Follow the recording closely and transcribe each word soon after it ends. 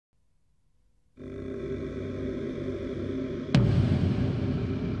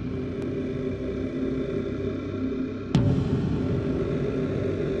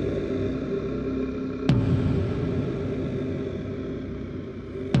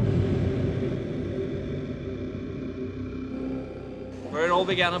where it all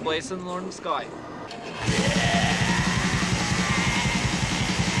began, a blaze in the northern sky.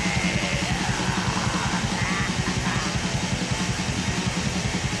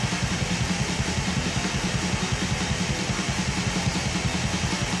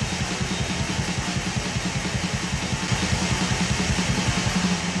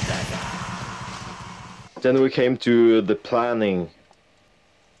 Then we came to the planning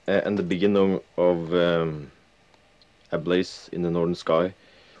and the beginning of A Blaze in the Northern Sky.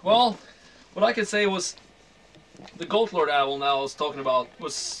 Well, what I can say was the Goat Lord album that I was talking about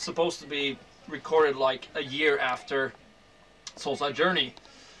was supposed to be recorded like a year after Soulside Journey.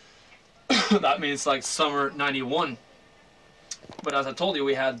 That means like summer 91. But as I told you,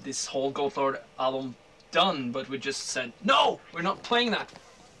 we had this whole Goat Lord album done, but we just said, no, we're not playing that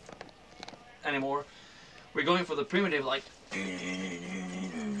anymore. We're going for the primitive, like,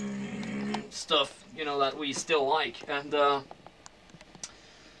 stuff, you know, that we still like. And but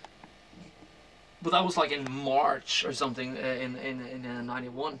that was like in March or something in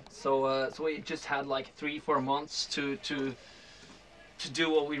 91. So so we just had like 3-4 months to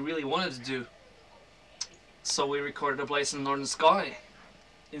do what we really wanted to do. So we recorded A Blaze in the Northern Sky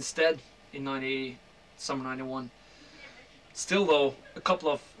instead in summer 91. Still though, a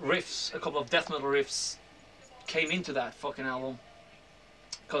couple of death metal riffs came into that fucking album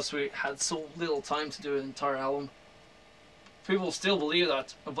because we had so little time to do an entire album. People still believe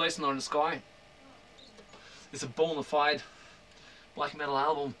that A Blaze in the Northern Sky is a bona fide black metal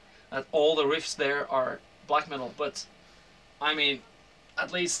album, that all the riffs there are black metal, but I mean,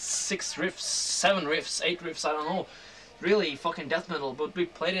 at least 6 riffs, 7 riffs, 8 riffs, I don't know, really fucking death metal, but we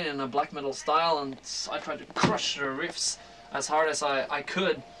played it in a black metal style, and I tried to crush the riffs as hard as I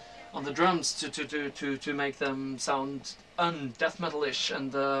could on the drums to make them sound un-death metal-ish,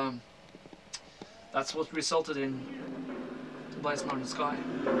 and that's what resulted in A Blaze in the Northern Sky.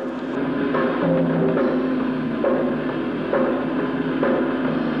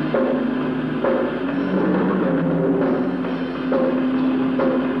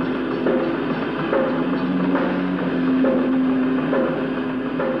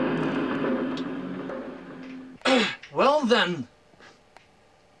 Well then,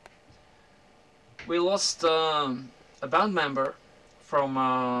 we lost a band member from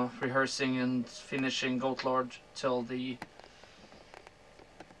rehearsing and finishing Goat Lord till the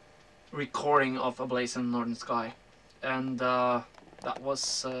recording of A Blaze in the Northern Sky, and that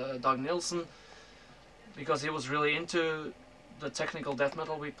was Doug Nilsson, because he was really into the technical death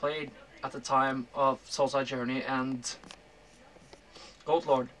metal we played at the time of Soulside Journey and Goat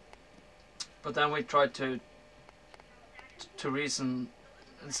Lord. But then we tried to reason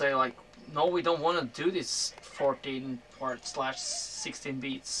and say, like, no, we don't want to do this 14-part/16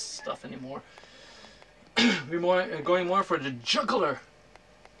 beats stuff anymore. We're going more for the juggler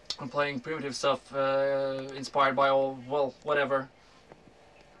and playing primitive stuff inspired by all, well, whatever,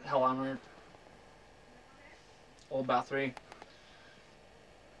 Hellhammer, Old Bathory.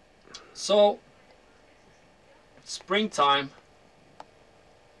 So springtime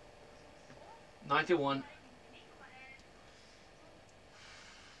 91,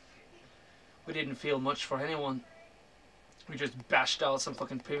 we didn't feel much for anyone. We just bashed out some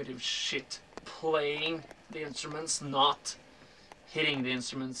fucking primitive shit, playing the instruments, not hitting the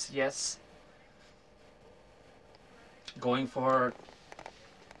instruments, yes. Going for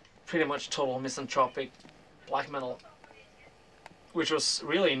pretty much total misanthropic black metal, which was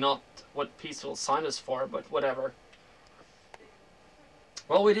really not what Peaceful signed us for, but whatever.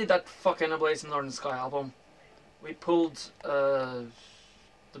 Well, we did that fucking A Blaze in the Northern Sky album. We pulled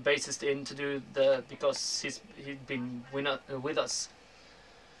the bassist in to do because he'd been with us.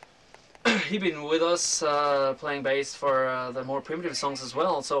 He'd been with us playing bass for the more primitive songs as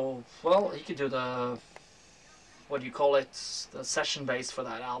well. So, well, he could do the, what do you call it, the session bass for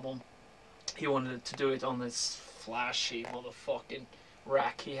that album. He wanted to do it on this flashy motherfucking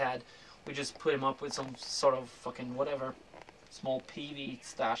rack he had. We just put him up with some sort of fucking whatever small PV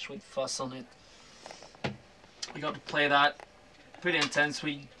stash with fuzz on it. We got to play that. Pretty intense.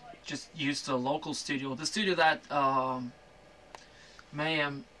 We just used the local studio, the studio that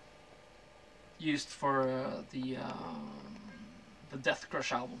Mayhem used for the Death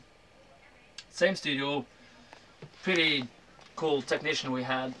Crush album. Same studio, pretty cool technician we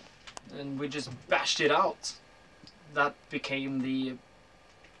had, and we just bashed it out. That became the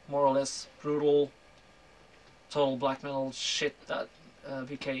more or less brutal, total black metal shit that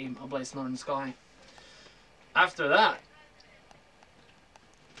became A Blaze in the Northern Sky. After that,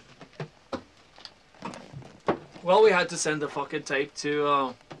 well, we had to send the fucking tape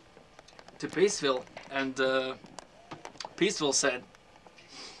to Peaceful, and Peaceful said,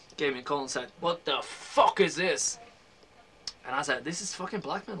 gave me a call and said, "What the fuck is this?" And I said, "This is fucking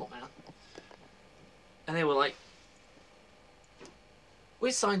black metal, man." And they were like,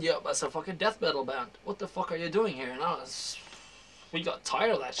 "We signed you up as a fucking death metal band. What the fuck are you doing here?" And we got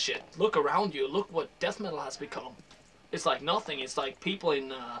tired of that shit. Look around you. Look what death metal has become. It's like nothing. It's like people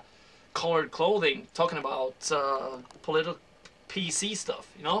in colored clothing talking about political PC stuff,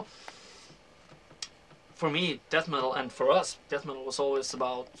 you know? For me, death metal, and for us, death metal was always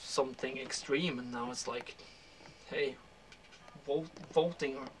about something extreme, and now it's like, hey,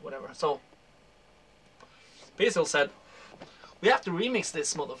 voting or whatever. So, Basil said, "We have to remix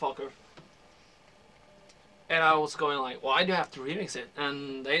this motherfucker." And I was going like, "Why do you have to remix it?"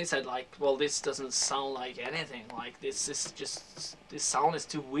 And they said like, "Well, this doesn't sound like anything. Like, this is just, this sound is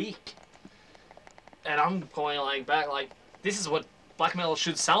too weak." And I'm going like back like, this is what black metal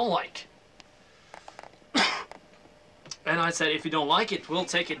should sound like. And I said, "If you don't like it, we'll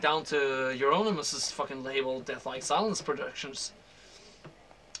take it down to Euronymous' fucking label, Death Like Silence Productions."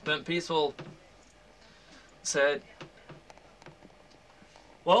 Then Peaceful said,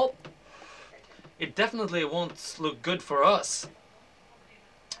 "Well, it definitely won't look good for us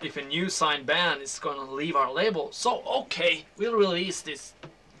if a new signed band is gonna leave our label. So, okay, we'll release this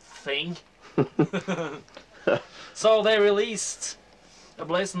thing." So they released A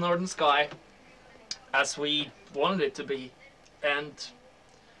Blaze in Northern Sky as we wanted it to be, and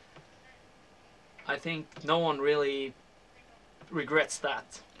I think no one really regrets that.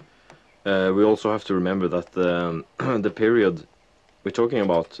 We also have to remember that the period we're talking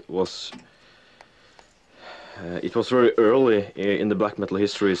about was it was very early in the black metal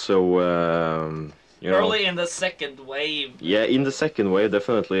history, so you know, Early in the second wave. yeah, in the second wave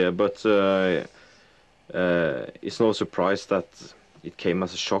definitely, but it's no surprise that it came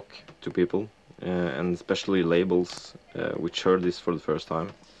as a shock to people, and especially labels which heard this for the first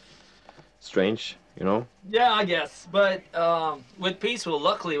time. Strange, you know? Yeah, I guess. But with Peaceful,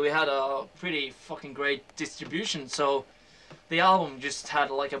 luckily we had a pretty fucking great distribution, so the album just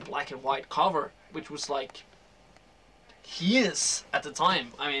had like a black and white cover, which was like heinous at the time.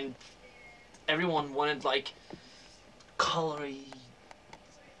 I mean, everyone wanted like colory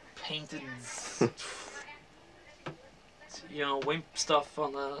painted, you know, wimp stuff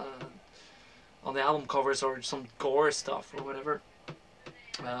on the album covers, or some gore stuff or whatever.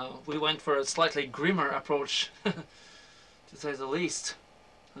 We went for a slightly grimmer approach, to say the least.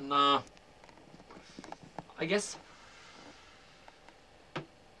 And I guess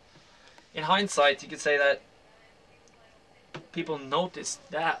in hindsight you could say that people noticed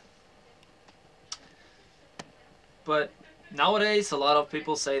that. But nowadays a lot of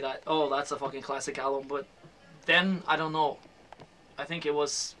people say that, oh, that's a fucking classic album, but then, I don't know, I think it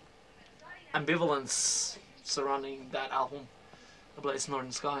was ambivalence surrounding that album, A Blaze in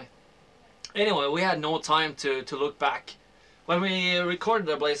Northern Sky. Anyway, we had no time to look back. When we recorded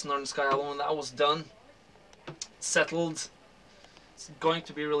the Blaze in Northern Sky album, that was done, settled, it's going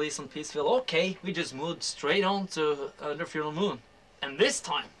to be released on Peaceville. Okay, we just moved straight on to Under Fuel Moon. And this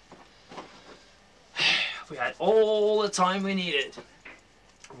time, we had all the time we needed.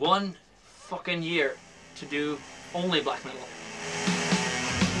 1 fucking year to do only black metal.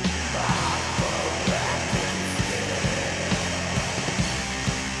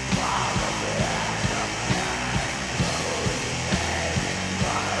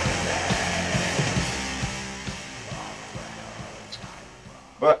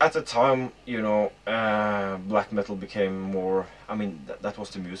 But at the time, you know, black metal became more, I mean, that was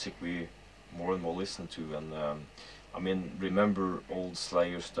the music we more and more listened to, and I mean, remember old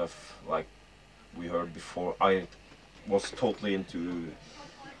Slayer stuff like we heard before. I was totally into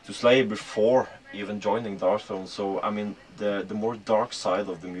Slayer before even joining Darkthrone, so I mean, the more dark side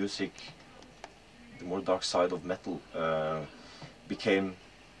of the music, the more dark side of metal became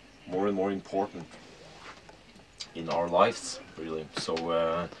more and more important in our lives, really. So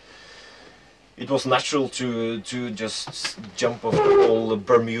it was natural to just jump off the whole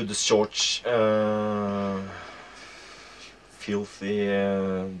Bermuda shorts filthy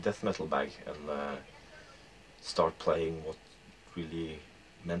death metal bag and start playing what really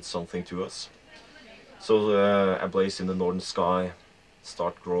meant something to us. So A Blaze in the Northern Sky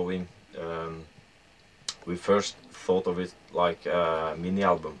start growing. We first thought of it like a mini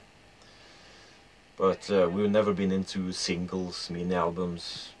album, but we've never been into singles, mini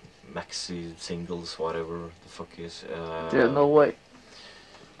albums, maxi singles, whatever the fuck is. Yeah, no way.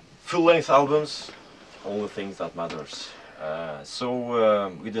 Full-length albums, all the things that matters. So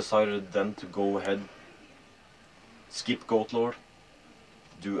we decided then to go ahead, skip Goatlord,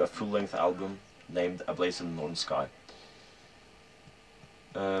 do a full-length album named A Blaze in the Northern Sky.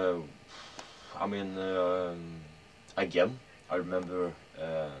 Uh, I mean, again, I remember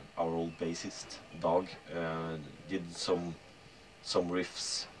our old bassist, Dag, did some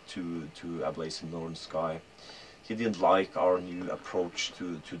riffs to A Blaze in Northern Sky. He didn't like our new approach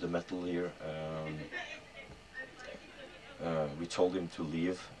to the metal here. We told him to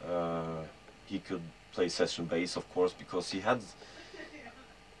leave. He could play session bass, of course, because he had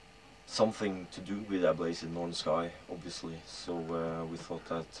something to do with A Blaze in Northern Sky, obviously. So we thought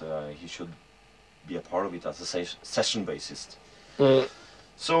that he should be a part of it as a session bassist.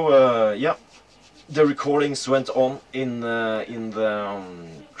 So yeah, the recordings went on in the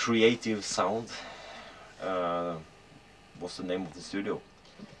Creative Sound. What's the name of the studio?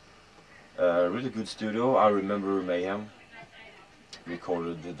 Really good studio. I remember Mayhem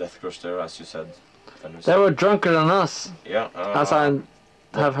recorded the Death Crush there, as you said. They were drunker than us. Yeah. As I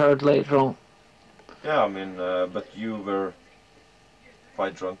have heard later on. Yeah, I mean, but you were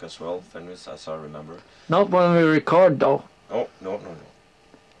quite drunk as well, Fenris, as I remember. Not when we record, though. Oh, no.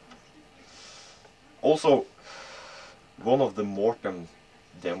 Also, one of the Mortem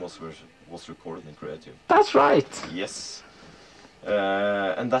demos was recorded in Creative. That's right. Yes.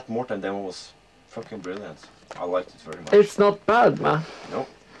 And that Mortem demo was fucking brilliant. I liked it very much. It's not bad, man. No.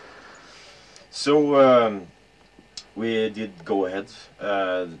 So we did go ahead.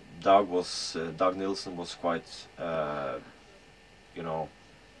 Dag Nilsson was quite, you know.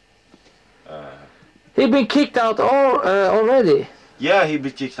 He'd been kicked out already. Yeah, he'd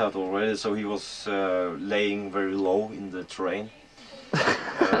been kicked out already, so he was laying very low in the terrain.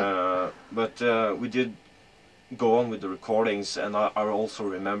 But we did go on with the recordings, and I also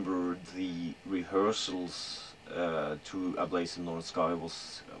remember the rehearsals to A Blaze in Northern Sky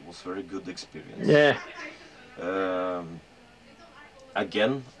was very good experience. Yeah.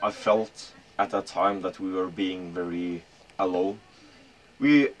 Again, I felt at that time that we were being very alone.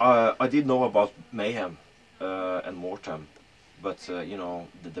 I did know about Mayhem and Mortem, but you know,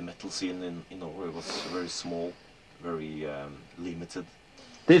 the metal scene in Norway was very small, very limited.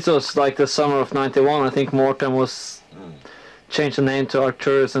 This was like the summer of '91. I think Morten was changed the name to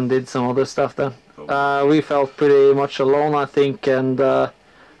Arcturus and did some other stuff then. We felt pretty much alone, I think, and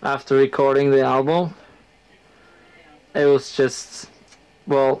after recording the album, it was just,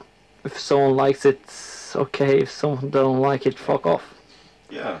 well, if someone likes it, okay. If someone don't like it, fuck off.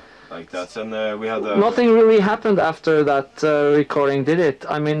 Yeah, like that. And we had nothing really happened after that recording, did it?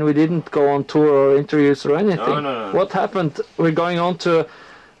 I mean, we didn't go on tour or interviews or anything. No. What happened? We're going on to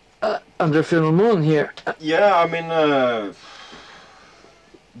Under Funeral Moon here. Yeah, I mean,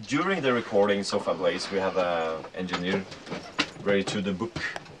 during the recordings of A Blaze, we had an engineer, very to the book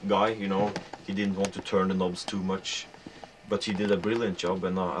guy, you know. He didn't want to turn the knobs too much, but he did a brilliant job,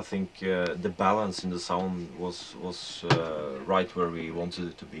 and I think the balance in the sound was right where we wanted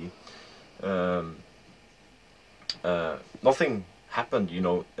it to be. Nothing happened, you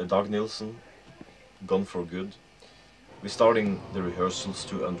know. Dag Nilsson, gone for good. We're starting the rehearsals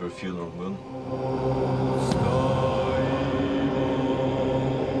to Under Funeral Moon.